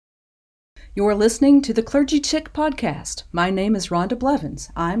You're listening to the Clergy Chick podcast. My name is Rhonda Blevins.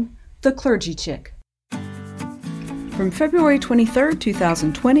 I'm the Clergy Chick. From February 23rd,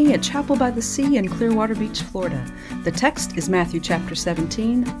 2020 at Chapel by the Sea in Clearwater Beach, Florida. The text is Matthew chapter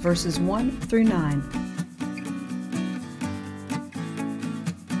 17, verses 1 through 9.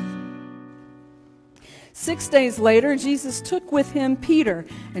 "6 days later, Jesus took with him Peter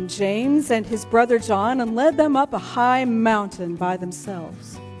and James and his brother John and led them up a high mountain by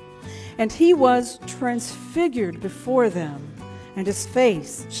themselves. And he was transfigured before them, and his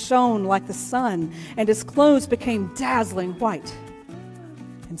face shone like the sun, and his clothes became dazzling white.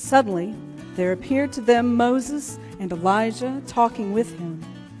 And suddenly there appeared to them Moses and Elijah talking with him.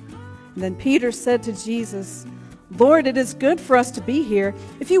 And then Peter said to Jesus, 'Lord, it is good for us to be here.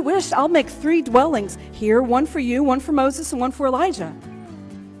 If you wish, I'll make 3 dwellings here, one for you, one for Moses, and one for Elijah.'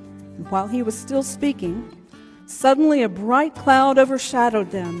 And while he was still speaking, suddenly a bright cloud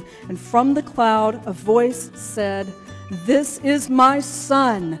overshadowed them, and from the cloud a voice said, 'This is my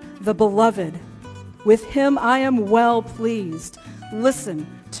Son, the Beloved. With him I am well pleased. Listen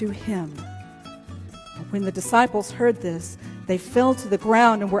to him.' And when the disciples heard this, they fell to the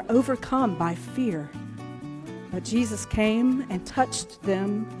ground and were overcome by fear. But Jesus came and touched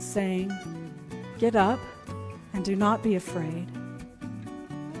them, saying, 'Get up and do not be afraid.'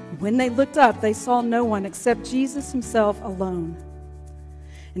 When they looked up, they saw no one except Jesus himself alone.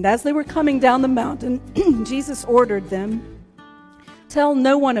 And as they were coming down the mountain, Jesus ordered them, 'Tell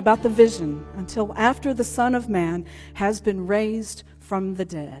no one about the vision until after the Son of Man has been raised from the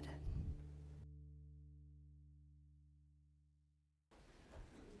dead.'"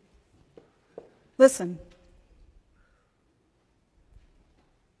 Listen.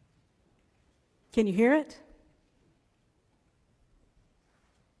 Can you hear it?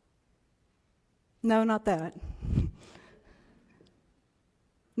 No, not that.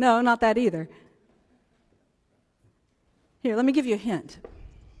 No, not that either. Here, let me give you a hint.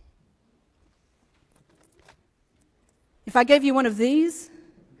 If I gave you one of these,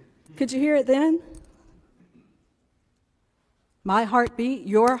 could you hear it then? My heartbeat,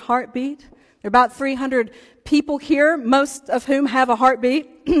 your heartbeat. There are about 300 people here, most of whom have a heartbeat.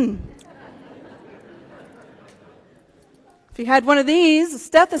 If you had one of these, a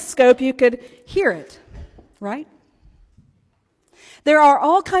stethoscope, you could hear it, right? There are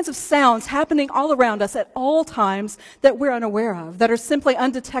all kinds of sounds happening all around us at all times that we're unaware of, that are simply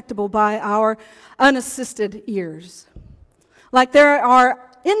undetectable by our unassisted ears. Like there are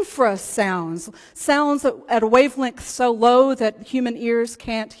infrasounds, sounds at a wavelength so low that human ears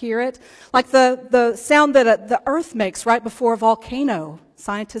can't hear it. Like the sound that the earth makes right before a volcano.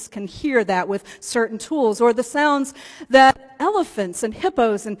 Scientists can hear that with certain tools. Or the sounds that elephants and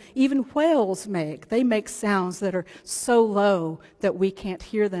hippos and even whales make. They make sounds that are so low that we can't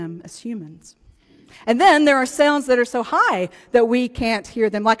hear them as humans. And then there are sounds that are so high that we can't hear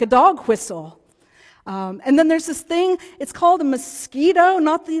them, like a dog whistle. And then there's this thing, it's called a mosquito,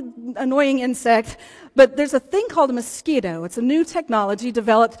 not the annoying insect, but there's a thing called a mosquito. It's a new technology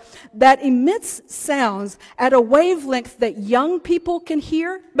developed that emits sounds at a wavelength that young people can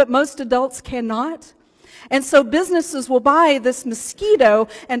hear, but most adults cannot. And so businesses will buy this mosquito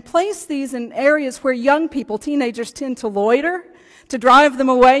and place these in areas where young people, teenagers, tend to loiter, to drive them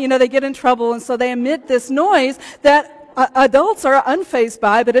away. You know, they get in trouble, and so they emit this noise that adults are unfazed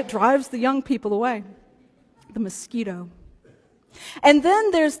by, but it drives the young people away. The mosquito. And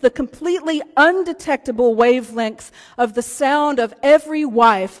then there's the completely undetectable wavelength of the sound of every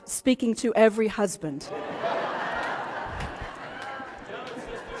wife speaking to every husband.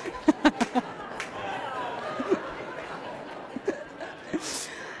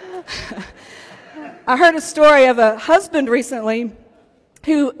 I heard a story of a husband recently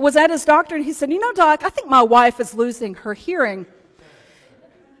who was at his doctor, and he said, "You know, Doc, I think my wife is losing her hearing."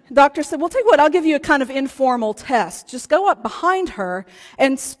 The doctor said, "Well, tell you what, I'll give you a kind of informal test. Just go up behind her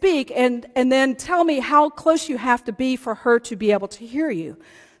and speak, and then tell me how close you have to be for her to be able to hear you."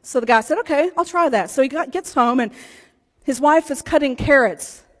 So the guy said, "Okay, I'll try that." So he gets home, and his wife is cutting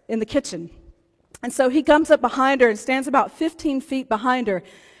carrots in the kitchen. And so he comes up behind her and stands about 15 feet behind her,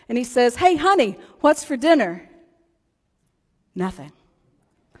 and he says, "Hey, honey, what's for dinner?" Nothing.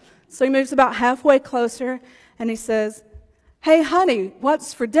 So he moves about halfway closer, and he says, "Hey, honey,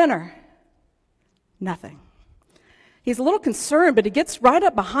 what's for dinner?" Nothing. He's a little concerned, but he gets right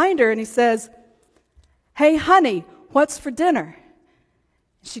up behind her, and he says, "Hey, honey, what's for dinner?"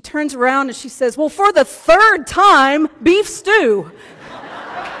 She turns around, and she says, "Well, for the 3rd time, beef stew."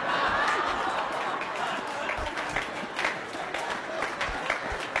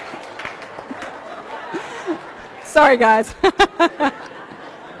 Sorry, guys.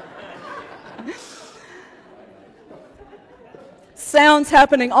 sounds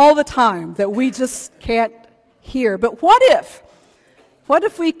happening all the time that we just can't hear. But what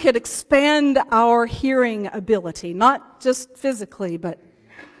if we could expand our hearing ability, not just physically, but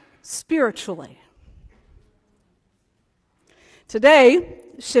spiritually? Today,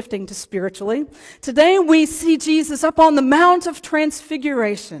 shifting to spiritually, today we see Jesus up on the Mount of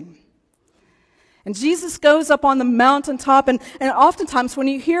Transfiguration. And Jesus goes up on the mountaintop, and oftentimes when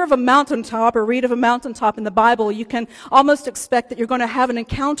you hear of a mountaintop or read of a mountaintop in the Bible, you can almost expect that you're going to have an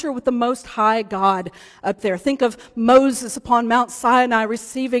encounter with the Most High God up there. Think of Moses upon Mount Sinai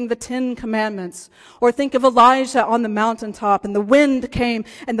receiving the 10 Commandments. Or think of Elijah on the mountaintop, and the wind came,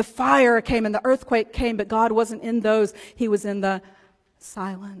 and the fire came, and the earthquake came, but God wasn't in those. He was in the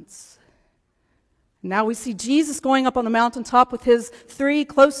silence. Now we see Jesus going up on the mountaintop with his 3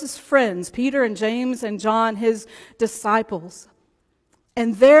 closest friends, Peter and James and John, his disciples.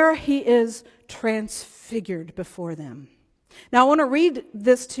 And there he is transfigured before them. Now I want to read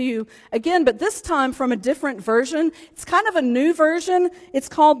this to you again, but this time from a different version. It's kind of a new version. It's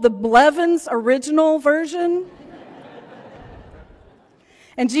called the Blevins Original Version.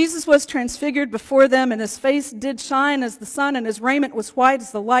 And Jesus was transfigured before them, and his face did shine as the sun, and his raiment was white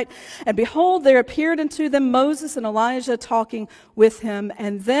as the light. And behold, there appeared unto them Moses and Elijah talking with him.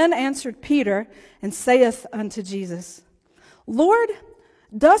 And then answered Peter, and saith unto Jesus, Lord,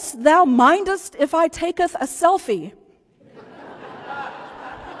 dost thou mindest if I taketh a selfie?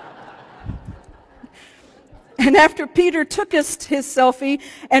 And after Peter tookest his selfie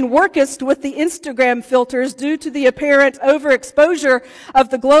and workest with the Instagram filters due to the apparent overexposure of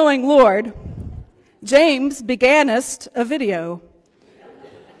the glowing Lord, James beganest a video,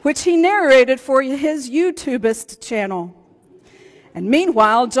 which he narrated for his YouTubist channel. And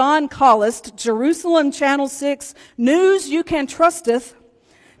meanwhile, John callest Jerusalem Channel 6 News You Can Trusteth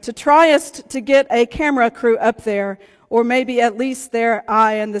to tryest to get a camera crew up there, or maybe at least their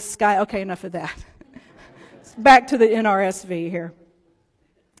eye in the sky. Okay, enough of that. Back to the NRSV here.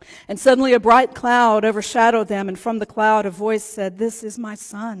 And suddenly a bright cloud overshadowed them, and from the cloud a voice said, This is my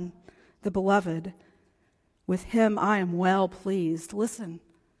Son, the beloved. With him I am well pleased. Listen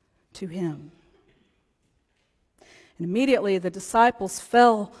to him. And immediately the disciples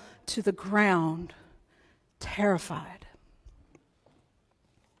fell to the ground, terrified.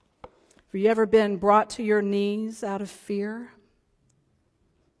 Have you ever been brought to your knees out of fear?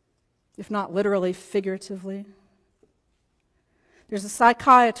 If not literally, figuratively. There's a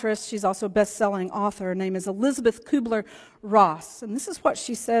psychiatrist, she's also a best-selling author, her name is Elizabeth Kubler-Ross, and this is what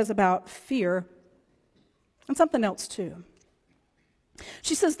she says about fear, and something else too.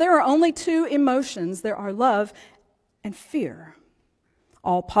 She says there are only 2 emotions. There are love and fear.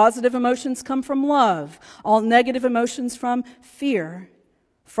 All positive emotions come from love. All negative emotions from fear.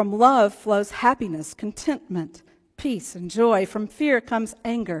 From love flows happiness, contentment, peace and joy. From fear comes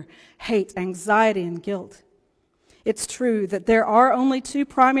anger, hate, anxiety, and guilt. It's true that there are only 2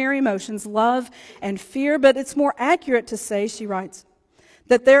 primary emotions, love and fear, but it's more accurate to say, she writes,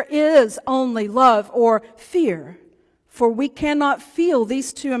 that there is only love or fear, for we cannot feel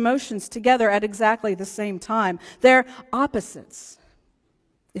these 2 emotions together at exactly the same time. They're opposites.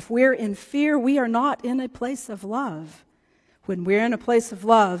 If we're in fear, we are not in a place of love. When we're in a place of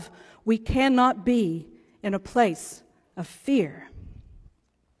love, we cannot be in a place of fear.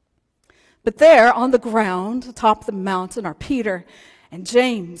 But there on the ground, atop the mountain, are Peter and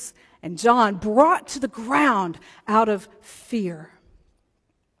James and John, brought to the ground out of fear.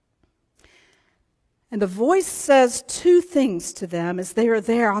 And the voice says 2 things to them as they are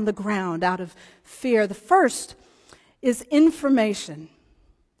there on the ground out of fear. The first is information.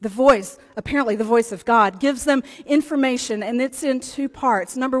 The voice, apparently the voice of God, gives them information, and it's in 2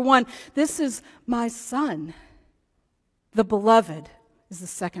 parts. Number 1, this is my Son, the beloved, is the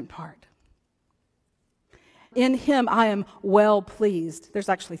second part. In him I am well pleased. There's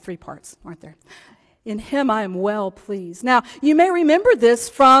actually 3 parts, aren't there? In him I am well pleased. Now, you may remember this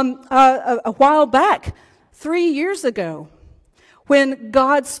from a while back, 3 years ago, when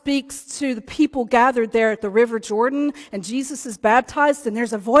God speaks to the people gathered there at the River Jordan, and Jesus is baptized, and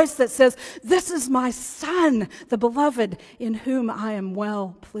there's a voice that says, This is my Son, the beloved, in whom I am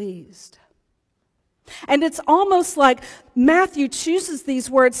well pleased. And it's almost like Matthew chooses these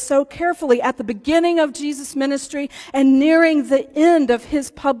words so carefully at the beginning of Jesus' ministry and nearing the end of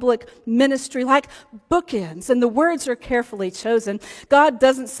his public ministry, like bookends, and the words are carefully chosen. God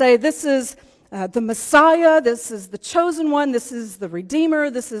doesn't say, This is the Messiah, this is the chosen one, this is the Redeemer,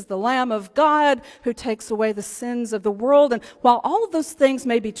 this is the Lamb of God who takes away the sins of the world. And while all of those things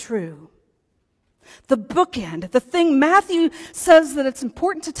may be true, the bookend, the thing Matthew says that it's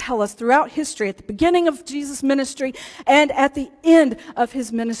important to tell us throughout history, at the beginning of Jesus' ministry and at the end of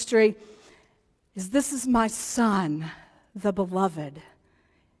his ministry, is this is my Son, the beloved,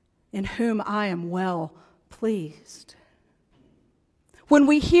 in whom I am well pleased. When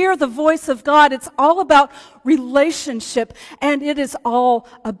we hear the voice of God, it's all about relationship, and it is all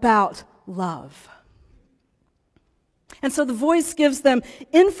about love. And so the voice gives them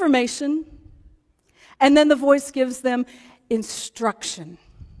information, and then the voice gives them instruction.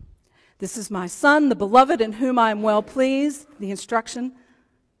 This is my Son, the beloved, in whom I am well pleased. The instruction,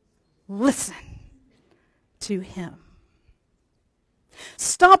 listen to him.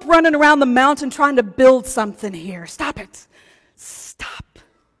 Stop running around the mountain trying to build something here. Stop it. Stop.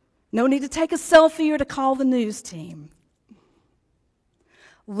 No need to take a selfie or to call the news team.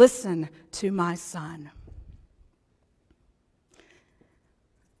 Listen to my Son.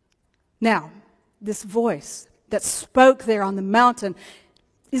 Now, this voice that spoke there on the mountain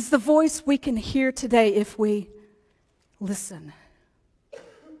is the voice we can hear today if we listen.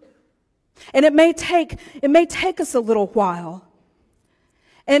 And it may take us a little while.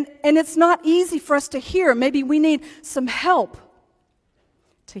 And it's not easy for us to hear. Maybe we need some help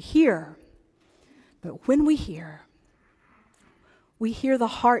to hear. But when we hear the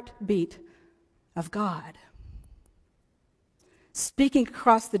heartbeat of God speaking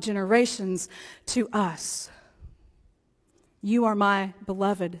across the generations to us. You are my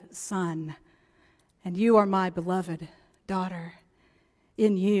beloved son, and you are my beloved daughter.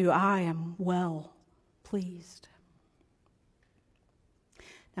 In you I am well pleased.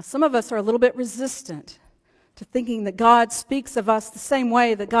 Now, some of us are a little bit resistant to thinking that God speaks of us the same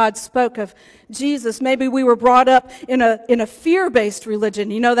way that God spoke of Jesus. Maybe we were brought up in a fear-based religion.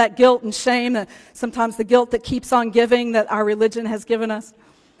 You know, that guilt and shame, that sometimes the guilt that keeps on giving that our religion has given us.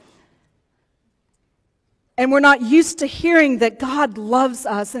 And we're not used to hearing that God loves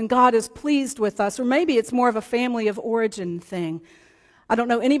us and God is pleased with us. Or maybe it's more of a family of origin thing. I don't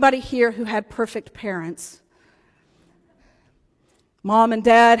know anybody here who had perfect parents. Mom and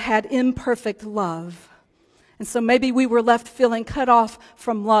dad had imperfect love. And so maybe we were left feeling cut off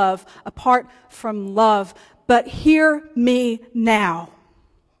from love, apart from love. But hear me now.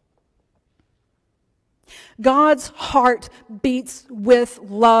 God's heart beats with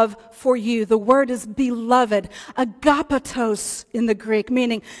love for you. The word is beloved, agapetos in the Greek,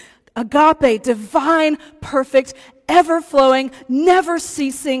 meaning agape, divine, perfect, ever-flowing,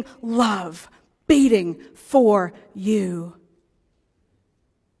 never-ceasing love beating for you.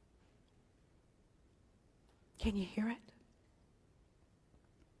 Can you hear it?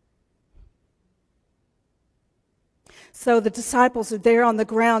 So the disciples are there on the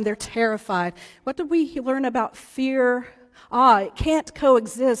ground. They're terrified. What did we learn about fear? It can't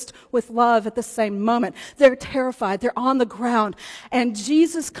coexist with love at the same moment. They're terrified. They're on the ground. And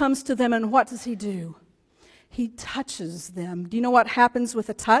Jesus comes to them, and what does he do? He touches them. Do you know what happens with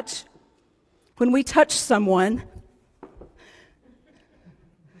a touch? When we touch someone,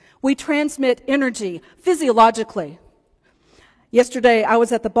 we transmit energy physiologically. Yesterday, I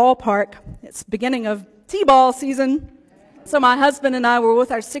was at the ballpark. It's the beginning of T-ball season. So my husband and I were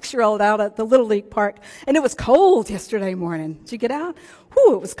with our 6-year-old out at the Little League Park, and it was cold yesterday morning. Did you get out?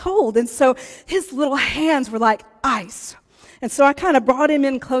 Whew, it was cold. And so his little hands were like ice. And so I kind of brought him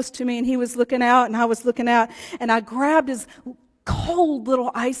in close to me, and he was looking out, and I was looking out, and I grabbed his cold little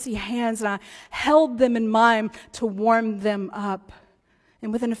icy hands, and I held them in mine to warm them up.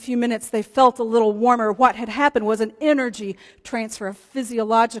 And within a few minutes, they felt a little warmer. What had happened was an energy transfer, a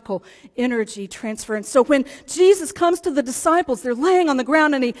physiological energy transfer. And so when Jesus comes to the disciples, they're laying on the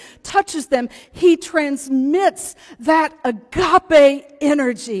ground and he touches them. He transmits that agape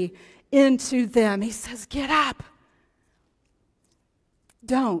energy into them. He says, get up.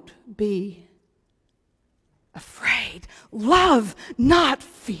 Don't be afraid. Love, not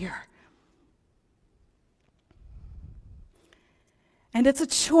fear. And it's a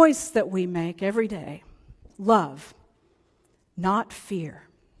choice that we make every day. Love, not fear.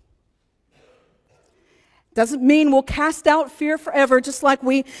 Doesn't mean we'll cast out fear forever, just like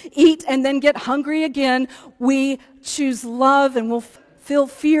we eat and then get hungry again. We choose love and we'll feel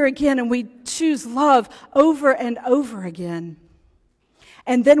fear again, and we choose love over and over again.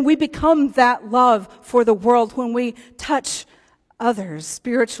 And then we become that love for the world when we touch others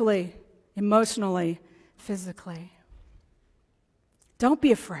spiritually, emotionally, physically. Don't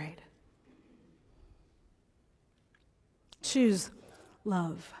be afraid. Choose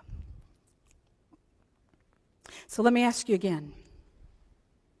love. So let me ask you again.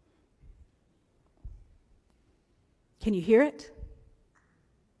 Can you hear it?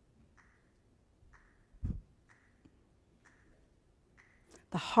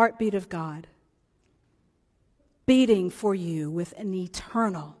 the heartbeat of God, beating for you with an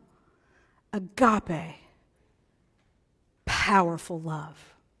eternal, agape, powerful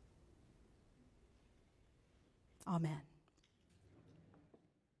love. Amen.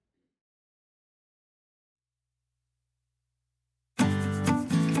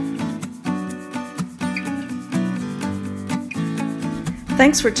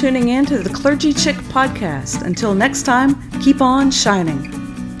 Thanks for tuning in to the Clergy Chick podcast. Until next time, keep on shining.